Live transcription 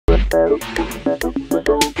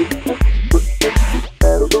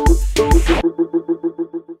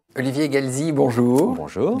Olivier Galzi, bonjour.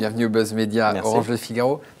 Bonjour. Bienvenue au Buzz Média Orange-Le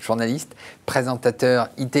Figaro, journaliste, présentateur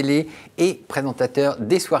iTélé et présentateur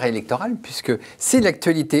des soirées électorales, puisque c'est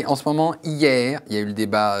l'actualité en ce moment. Hier, il y a eu le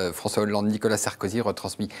débat François Hollande-Nicolas Sarkozy,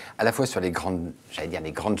 retransmis à la fois sur les grandes,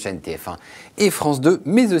 les grandes chaînes TF1 et France 2,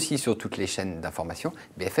 mais aussi sur toutes les chaînes d'information,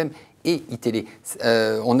 BFM et iTélé.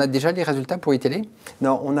 On a déjà les résultats pour iTélé?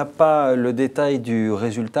 Non, on n'a pas le détail du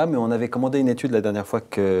résultat, mais on avait commandé une étude la dernière fois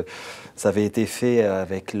que ça avait été fait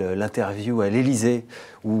avec l'interview à l'Élysée,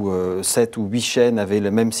 où 7 ou 8 chaînes avaient le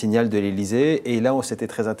même signal de l'Élysée. Et là, c'était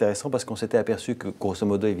très intéressant parce qu'on s'était aperçu que, grosso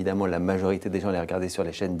modo, évidemment, la majorité des gens les regardaient sur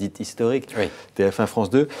les chaînes dites historiques, oui. TF1, France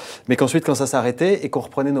 2, mais qu'ensuite, quand ça s'arrêtait et qu'on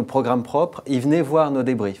reprenait nos programmes propres, ils venaient voir nos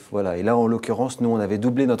débriefs. Voilà. Et là, en l'occurrence, nous, on avait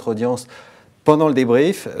doublé notre audience pendant le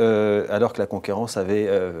débrief, alors que la concurrence avait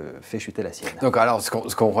fait chuter la sienne. Donc alors, ce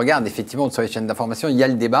qu'on regarde effectivement sur les chaînes d'information, il y a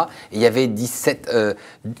le débat, et il y avait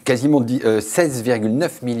quasiment 16,9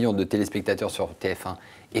 millions de téléspectateurs sur TF1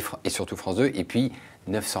 et surtout France 2, et puis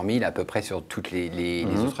 900 000 à peu près sur toutes les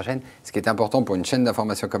autres chaînes. Ce qui est important pour une chaîne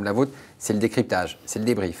d'information comme la vôtre, c'est le décryptage, c'est le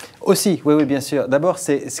débrief. Aussi, oui, bien sûr. D'abord,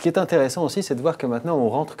 ce qui est intéressant aussi, c'est de voir que maintenant, on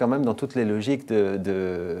rentre quand même dans toutes les logiques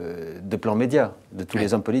de plan média, de tous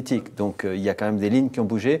les hommes politiques. Donc, il y a quand même des lignes qui ont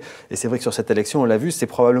bougé. Et c'est vrai que sur cette élection, on l'a vu, c'est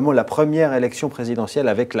probablement la première élection présidentielle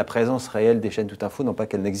avec la présence réelle des chaînes Tout Info. Non pas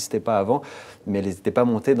qu'elles n'existaient pas avant, mais elles n'étaient pas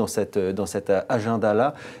montées dans cet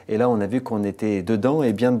agenda-là. Et là, on a vu qu'on était dedans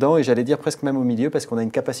et bien dedans, et j'allais dire presque même au milieu, parce qu'on a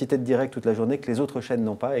une capacité de direct toute la journée que les autres chaînes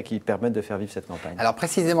n'ont pas et qui permettent de faire vivre cette campagne. Alors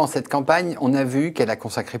précisément, cette campagne, on a vu qu'elle a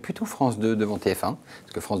consacré plutôt France 2 devant TF1,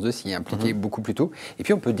 parce que France 2 s'y est impliqué beaucoup plus tôt. Et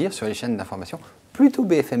puis on peut dire sur les chaînes d'information, plutôt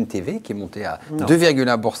BFM TV, qui est monté à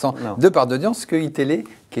 2,1% de part d'audience, que iTélé,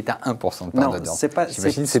 qui est à 1% de part d'audience.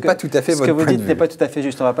 J'imagine que ce n'est pas tout à fait votre point de vue. Ce que vous dites n'est pas tout à fait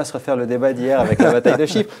juste. On ne va pas se refaire le débat d'hier avec la bataille de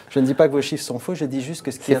chiffres. Je ne dis pas que vos chiffres sont faux, je dis juste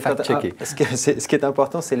que ce qui est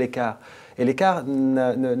important, c'est l'écart. Et l'écart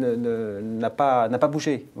n'a pas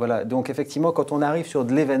bougé. Voilà. Donc effectivement, quand on arrive sur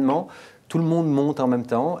de l'événement, tout le monde monte en même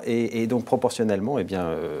temps et donc proportionnellement, eh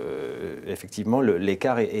bien, effectivement,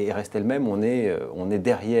 l'écart est resté le même. On est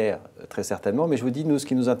derrière très certainement. Mais je vous dis, nous, ce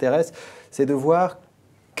qui nous intéresse, c'est de voir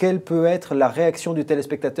quelle peut être la réaction du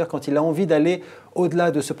téléspectateur quand il a envie d'aller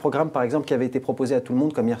au-delà de ce programme, par exemple, qui avait été proposé à tout le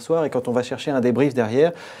monde, comme hier soir, et quand on va chercher un débrief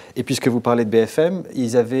derrière. Et puisque vous parlez de BFM,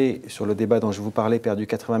 ils avaient, sur le débat dont je vous parlais, perdu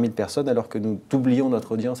 80 000 personnes, alors que nous doublions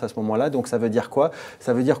notre audience à ce moment-là. Donc ça veut dire quoi?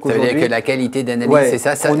 Ça veut dire qu'aujourd'hui... Ça veut dire que la qualité d'analyse, c'est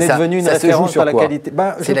ça? On est devenu une référence sur la qualité.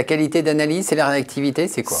 C'est la qualité d'analyse, c'est la réactivité,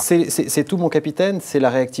 c'est quoi? C'est tout, mon capitaine. C'est la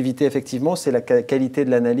réactivité, effectivement, c'est la qualité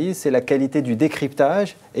de l'analyse, c'est la qualité du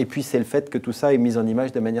décryptage, et puis c'est le fait que tout ça est mis en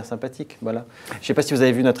image de manière sympathique. Voilà. Je ne sais pas si vous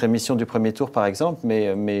avez vu notre émission du premier tour, par exemple,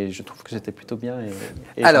 mais je trouve que c'était plutôt bien.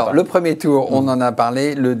 Alors, sympa. Le premier tour, on en a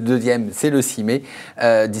parlé. Le deuxième, c'est le 6 mai.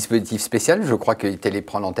 Dispositif spécial. Je crois que iTélé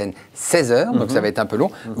prend l'antenne 16h, donc ça va être un peu long.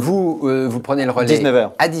 Vous prenez le relais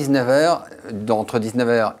 19h. À 19h. Entre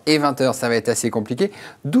 19h et 20h, ça va être assez compliqué.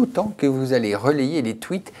 D'autant que vous allez relayer les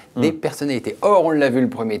tweets des personnalités. Or, on l'a vu le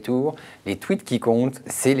premier tour, les tweets qui comptent,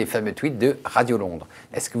 c'est les fameux tweets de Radio Londres.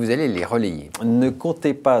 Est-ce que vous allez les relayer? Ne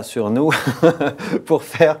comptez pas sur nous pour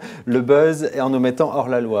faire le buzz et en nous mettant hors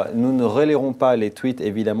la loi. Nous ne relayerons pas les tweets,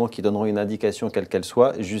 évidemment, qui donneront une indication quelle qu'elle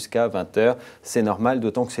soit, jusqu'à 20h. C'est normal,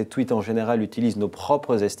 d'autant que ces tweets, en général, utilisent nos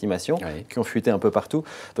propres estimations, qui ont fuité un peu partout.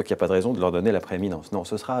 Donc, il n'y a pas de raison de leur donner la prééminence. Non,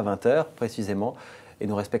 ce sera à 20h, précisément, et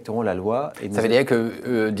nous respecterons la loi. Et ça veut dire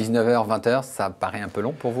que 19h, 20h, ça paraît un peu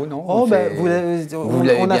long pour vous, non? On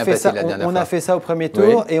a fait ça au premier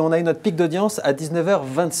tour, et on a eu notre pic d'audience à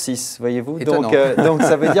 19h26, voyez-vous. Donc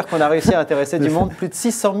ça veut dire qu'on a réussi à intéresser du monde. Plus de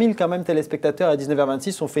 600 000 quand même téléspectateurs à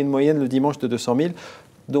 19h26. On fait une moyenne le dimanche de 200 000.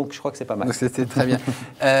 Donc je crois que c'est pas mal. C'était très bien.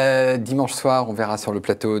 Dimanche soir, on verra sur le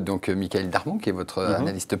plateau Michael Darmon, qui est votre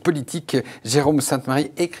analyste politique, Jérôme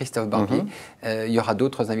Sainte-Marie et Christophe Barbier. Il y aura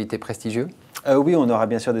d'autres invités prestigieux? Oui, on aura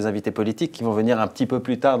bien sûr des invités politiques qui vont venir un petit peu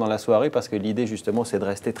plus tard dans la soirée, parce que l'idée justement, c'est de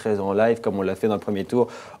rester très en live, comme on l'a fait dans le premier tour,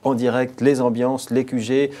 en direct, les ambiances, les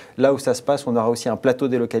QG, là où ça se passe. On aura aussi un plateau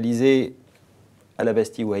délocalisé à la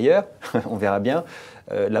Bastille ou ailleurs, on verra bien.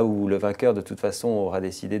 Là où le vainqueur, de toute façon, aura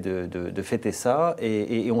décidé de fêter ça,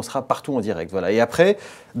 et on sera partout en direct. Voilà. Et après,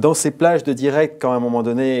 dans ces plages de direct, quand à un moment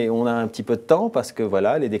donné, on a un petit peu de temps, parce que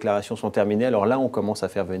voilà, les déclarations sont terminées, alors là, on commence à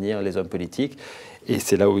faire venir les hommes politiques. Et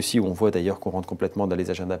c'est là aussi où on voit d'ailleurs qu'on rentre complètement dans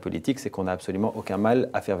les agendas politiques, c'est qu'on n'a absolument aucun mal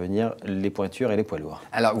à faire venir les pointures et les poids lourds.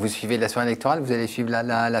 Alors, vous suivez la soirée électorale, vous allez suivre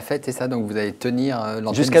la fête, c'est ça? Donc, vous allez tenir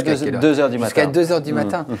l'antenne jusqu'à 2h du matin. Jusqu'à 2h du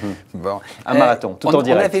matin. Bon. Un marathon, tout en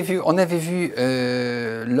direct. On avait vu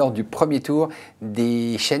lors du premier tour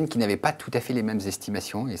des chaînes qui n'avaient pas tout à fait les mêmes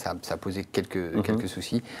estimations et ça a posé quelques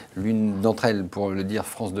soucis. L'une d'entre elles, pour le dire,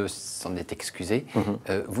 France 2 s'en est excusée.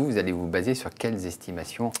 Vous allez vous baser sur quelles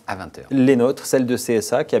estimations à 20h? Les nôtres, celle de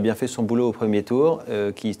CSA qui a bien fait son boulot au premier tour,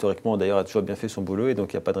 qui historiquement d'ailleurs a toujours bien fait son boulot et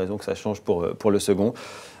donc il n'y a pas de raison que ça change pour le second.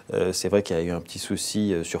 C'est vrai qu'il y a eu un petit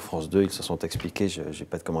souci sur France 2, ils se sont expliqués, je n'ai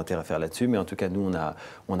pas de commentaire à faire là-dessus, mais en tout cas, nous,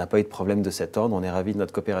 on n'a pas eu de problème de cet ordre, on est ravis de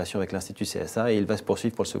notre coopération avec l'Institut CSA et il va se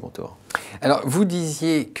poursuivre pour le second tour. Alors, vous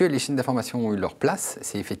disiez que les chaînes d'information ont eu leur place,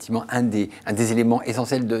 c'est effectivement un des éléments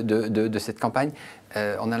essentiels de cette campagne.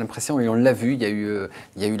 On a l'impression, et on l'a vu, il y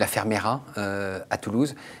a eu l'affaire Mera à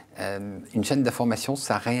Toulouse. Une chaîne d'information,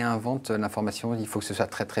 ça réinvente l'information, il faut que ce soit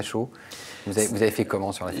très très chaud. Vous avez fait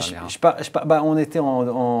comment sur l'affaire Mera? On était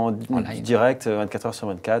en direct 24 heures sur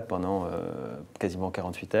 24 pendant quasiment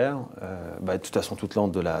 48 heures. De toute façon, toute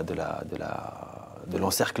l'onde de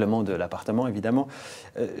l'encerclement de l'appartement, évidemment.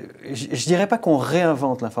 Je ne dirais pas qu'on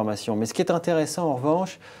réinvente l'information, mais ce qui est intéressant en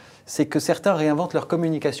revanche, c'est que certains réinventent leur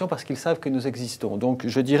communication parce qu'ils savent que nous existons. Donc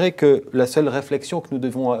je dirais que la seule réflexion que nous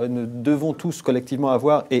devons tous collectivement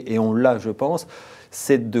avoir, et on l'a je pense,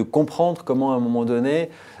 c'est de comprendre comment à un moment donné,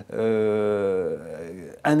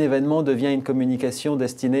 un événement devient une communication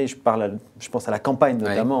destinée, je pense à la campagne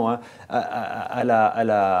notamment, hein, à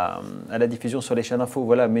la diffusion sur les chaînes info.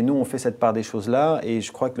 Voilà. Mais nous on fait cette part des choses-là et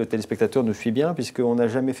je crois que le téléspectateur nous suit bien puisqu'on n'a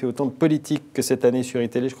jamais fait autant de politique que cette année sur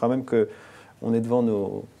iTélé. Je crois même que on est devant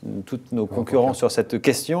tous nos concurrents sur cette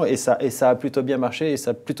question et ça a plutôt bien marché et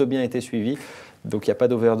ça a plutôt bien été suivi. Donc il n'y a pas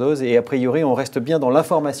d'overdose et a priori on reste bien dans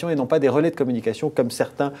l'information et non pas des relais de communication comme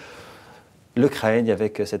certains le craignent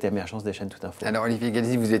avec cette émergence des chaînes Tout Info. Alors Olivier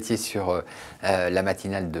Galzi, vous étiez sur la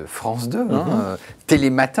matinale de France 2,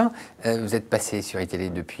 Télématin. Vous êtes passé sur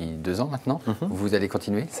iTélé depuis 2 ans maintenant. Vous allez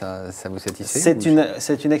continuer, ça vous satisfait?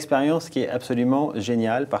 C'est une expérience qui est absolument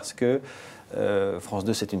géniale parce que France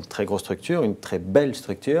 2, c'est une très grosse structure, une très belle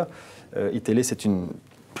structure. iTélé, c'est une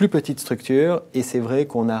plus petite structure et c'est vrai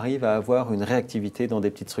qu'on arrive à avoir une réactivité dans des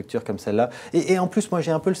petites structures comme celle-là. Et en plus, moi,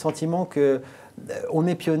 j'ai un peu le sentiment que on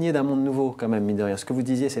est pionnier d'un monde nouveau quand même, mine de rien. Ce que vous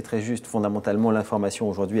disiez, c'est très juste. Fondamentalement, l'information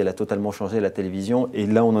aujourd'hui, elle a totalement changé la télévision. Et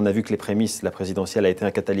là, on en a vu que les prémices, la présidentielle a été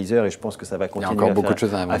un catalyseur et je pense que ça va continuer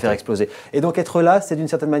à faire exploser. Et donc être là, c'est d'une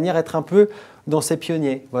certaine manière être un peu dans ces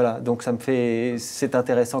pionniers. Voilà. Donc c'est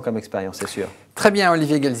intéressant comme expérience, c'est sûr. Très bien,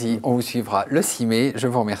 Olivier Galzi. On vous suivra le 6 mai. Je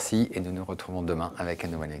vous remercie et nous nous retrouvons demain avec un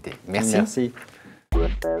nouvel invité. Merci. Merci.